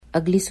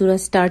अगली सूरह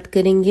स्टार्ट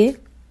करेंगे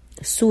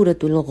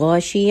सूरतुल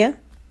गाशिया।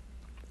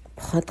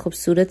 बहुत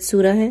खूबसूरत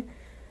सूरह है।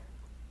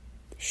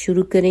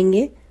 शुरू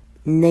करेंगे।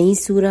 नई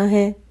सूरह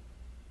है,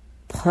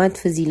 बहुत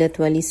फजीलत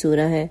वाली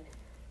सूरह है।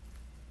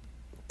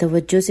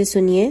 तवज्जो से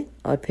सुनिए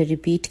और फिर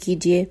रिपीट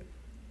कीजिए,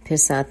 फिर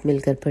साथ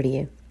मिलकर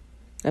पढ़िए।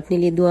 अपने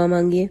लिए दुआ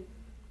मांगिए।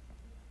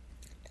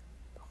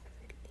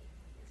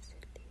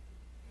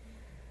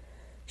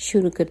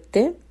 शुरू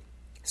करते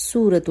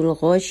सूरतुल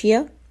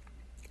गाशिया,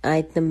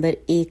 आयत नंबर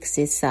 1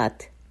 से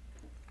 7।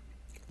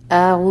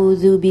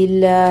 अऊज़ु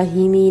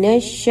बिल्लाहि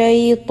मिनश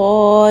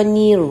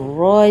शैतानिर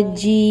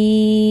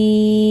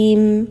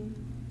रजीम।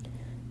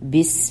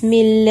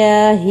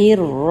 बिस्मिल्लाहिर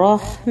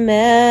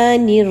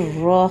रहमानिर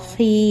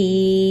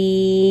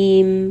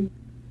रहीम।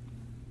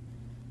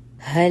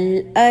 हल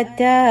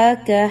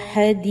अताका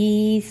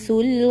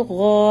हदीसुल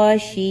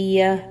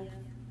गाशिया।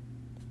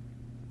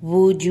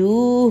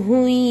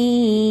 वुजूहुन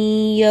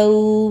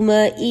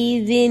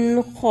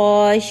यौमइज़िन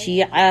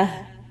खाशिअह।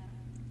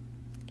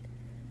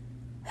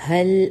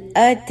 हल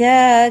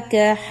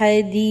अताका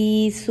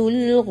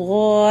हदीसुल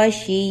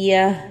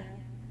गाशिया।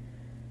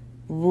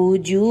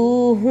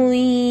 वुजूहुन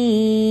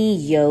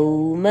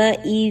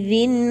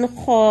यौमइज़िन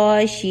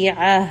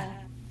खाशिअह।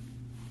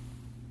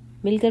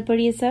 मिलकर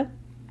पढ़िए सब।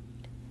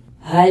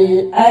 हल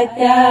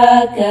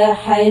अताका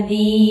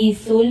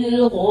हदीसुल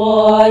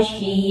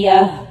गाशिया।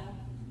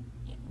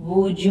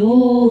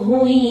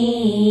 वुजूहुन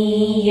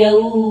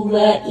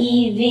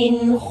यौमइज़िन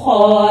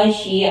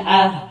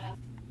खाशिअह।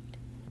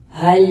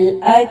 हल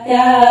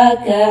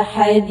अताका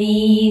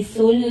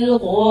हदीसुल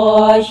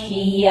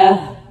गाशिया।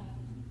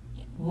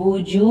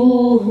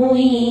 वुजूहुन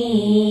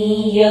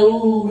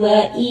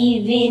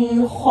यौमइज़िन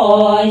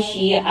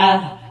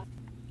खाशिअह।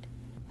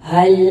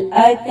 हल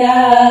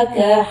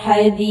अताका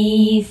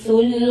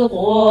हदीसुल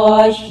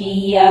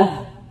गाशिया।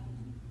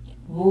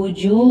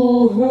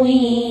 वुजूहुन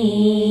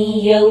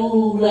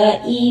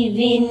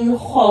यौमइज़िन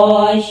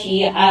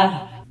खाशिअह।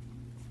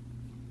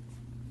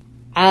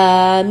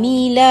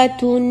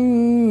 आमिलतुन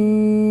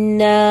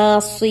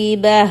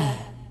नासिबह।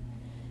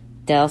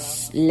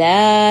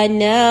 तस्ला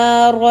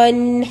नारन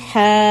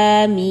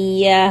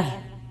हामियह।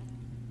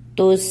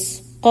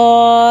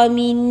 तुस्क़ा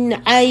मिन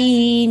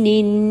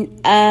ऐनिन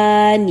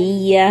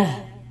आनियह।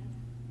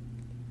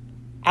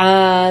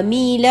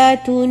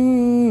 आमिलतुन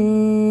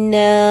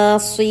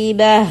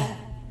नासिबह।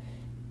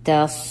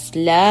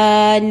 तस्ला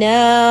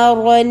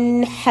नारन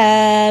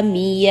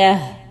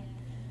हामियह।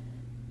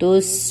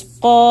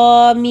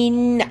 तुस्क़ा मिन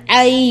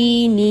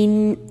ऐनिन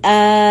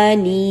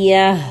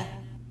आनियह।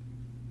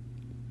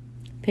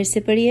 फिर से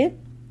पढ़िए।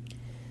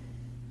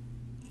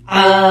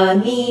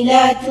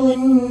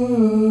 आमिलतुन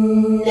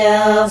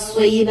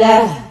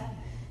नासिबह।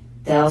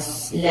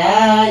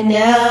 तस्ला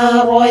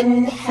नारन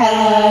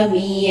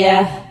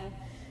हामियह।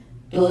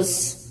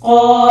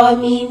 तुस्क़ा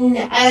मिन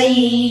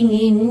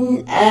ऐनिन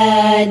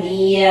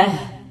आनियह।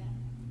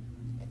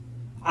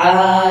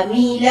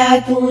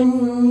 आमिलतुन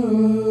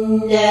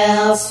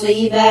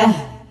नासिबह।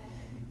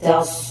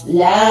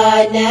 तस्ला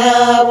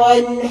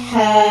नारन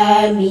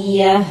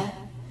हामियह।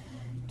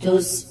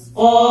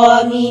 तुस्क़ा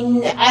मिन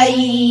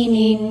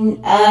ऐनिन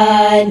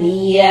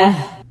आनियह।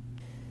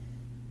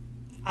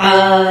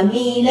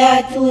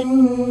 आमिलतुन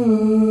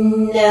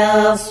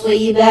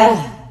नासिबह।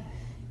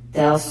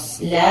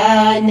 तस्ला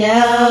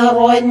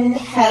नारन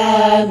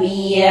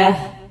हामियह।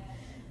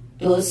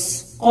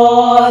 तुस्क़ा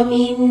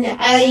मिन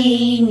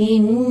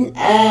ऐनिन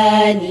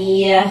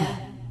आनियह।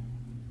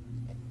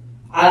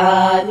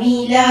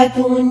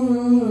 आमिलतुन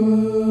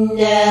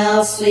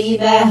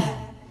नासिबह।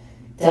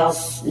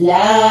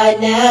 तस्ला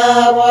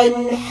नारन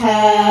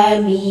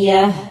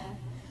हामियह।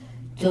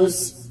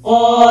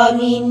 तुस्क़ा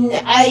मिन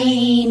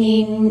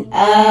ऐनिन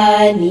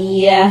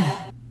आनियह।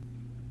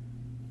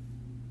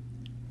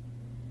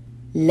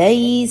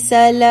 लैस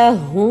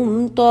लहुम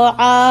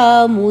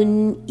तआमुन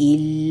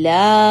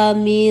इल्ला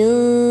मिन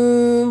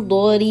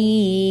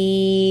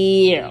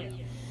ضरीअ।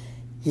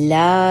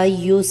 ला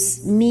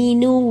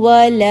युस्मिनु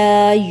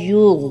वला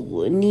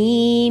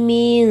युग़नी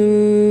मिन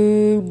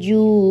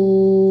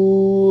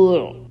जूअ।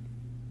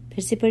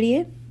 फिर से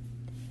पढ़िए।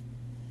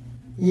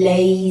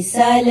 लैस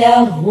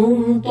लहुम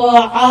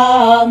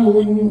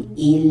तआमुन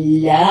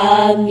इल्ला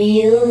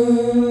मिन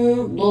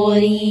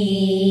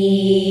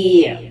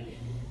ضरीअ।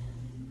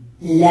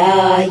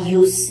 ला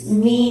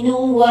युस्मिनु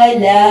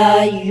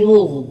वला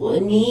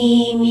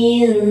युग़नी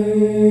मिन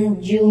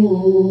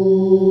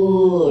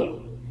जूअ।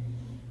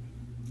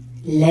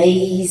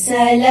 लैस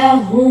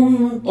लहुम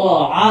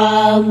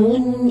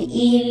तआमुन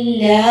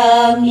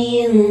इल्ला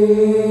मिन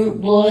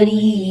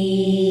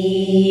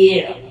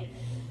ضरीअ।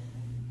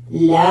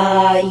 ला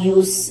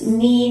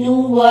युस्मिनु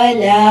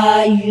वला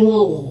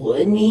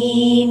युग़नी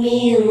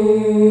मिन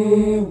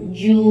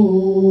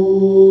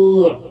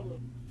जूअ।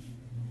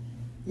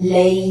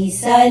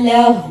 लैस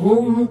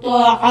लहुम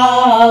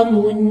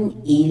तआमुन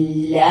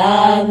इल्ला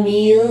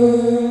मिन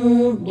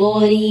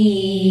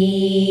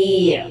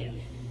ضरीअ।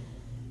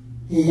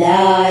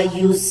 ला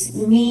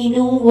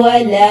युस्मिनु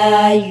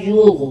वला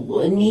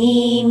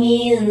युगनी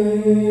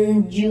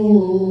मिन जू।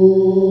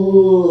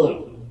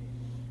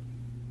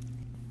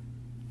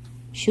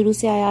 शुरू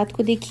से आयत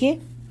को देखिए।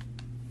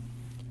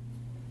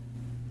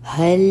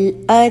 हल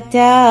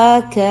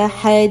अताक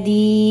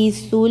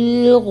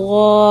हदीसुल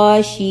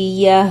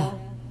गाशियह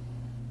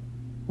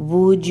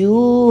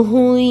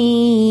वुजूहुन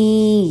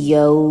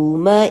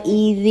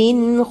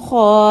यौमइज़िन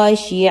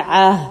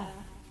खाशिअह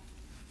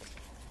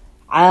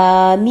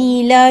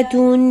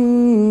आमिलतुन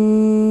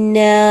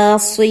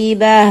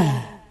नासिबह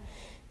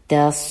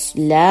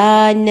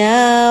तस्ला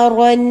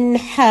नारन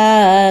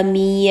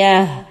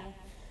हामियह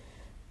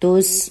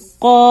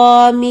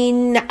तुस्क़ा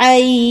मिन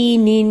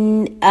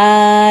ऐनिन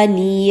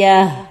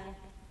आनियह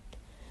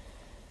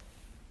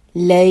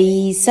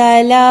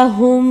लैसा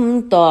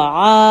लहुम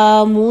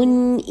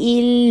तआमुन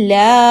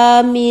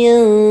इल्ला मिन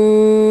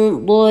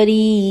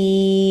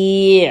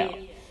दरी'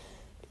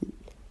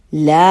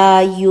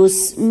 ला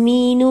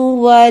युस्मिनु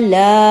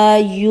वला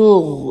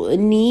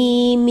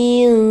युगनी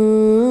मिन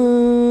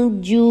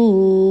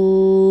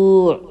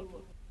जू'।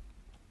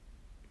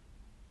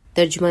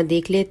 तर्जुमा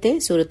देख लेते हैं।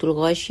 सूरतुल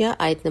गाशिया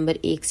आयत नंबर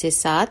 1 से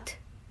 7।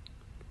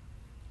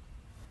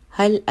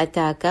 हल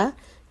अताका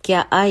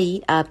क्या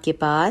आई आपके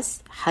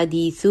पास,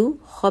 हदीसु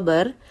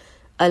खबर,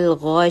 अल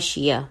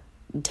गाशिया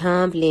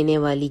ढांप लेने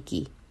वाली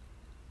की,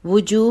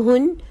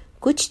 वुजूहुन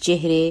कुछ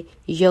चेहरे,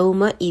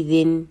 यौम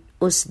इदिन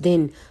उस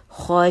दिन,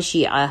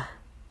 खाशिआ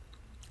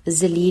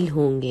जलील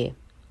होंगे,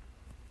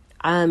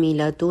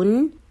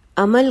 आमिलतुन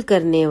अमल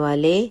करने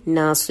वाले,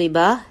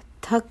 नासिबा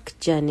थक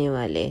जाने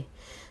वाले,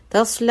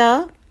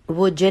 तस्ला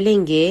वो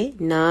जलेंगे,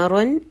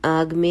 नारन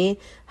आग में,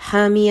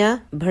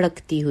 हामिया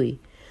भड़कती हुई,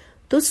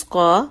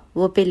 तुस्का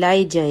वो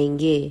पिलाई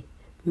जाएंगे,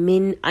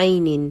 मिन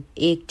आइनिन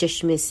एक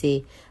चश्मे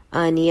से,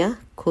 आनिया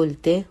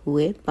खोलते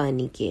हुए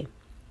पानी के।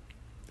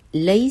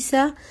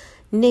 लईसा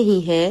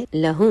नहीं है,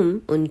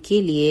 लहुम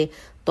उनके लिए,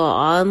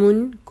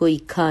 तआमुन कोई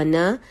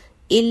खाना,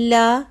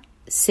 इल्ला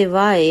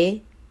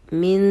सिवाय,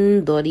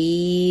 मिन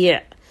दरी'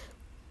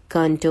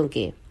 कांटों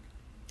के,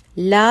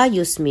 ला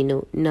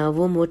युस्मिनु ना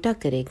वो मोटा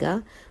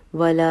करेगा,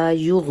 वला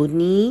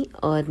युगनी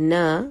और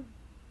ना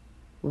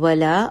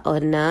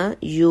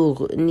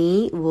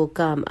युगनी वो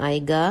काम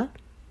आएगा,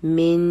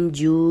 मिन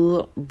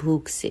जू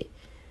भूख से।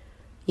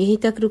 यहीं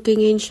तक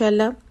रुकेंगे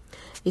इंशाल्लाह।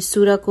 इस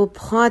सूरा को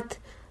बहुत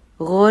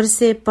गौर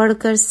से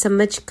पढ़कर,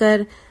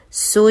 समझकर,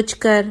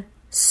 सोचकर,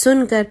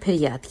 सुनकर फिर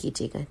याद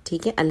कीजिएगा,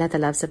 ठीक है। अल्लाह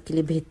ताला आप सबके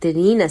लिए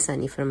बेहतरीन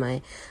आसानी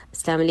फरमाए।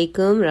 अस्सलाम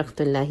वालेकुम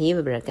रहमतुल्लाहि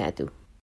व बरकातुहू।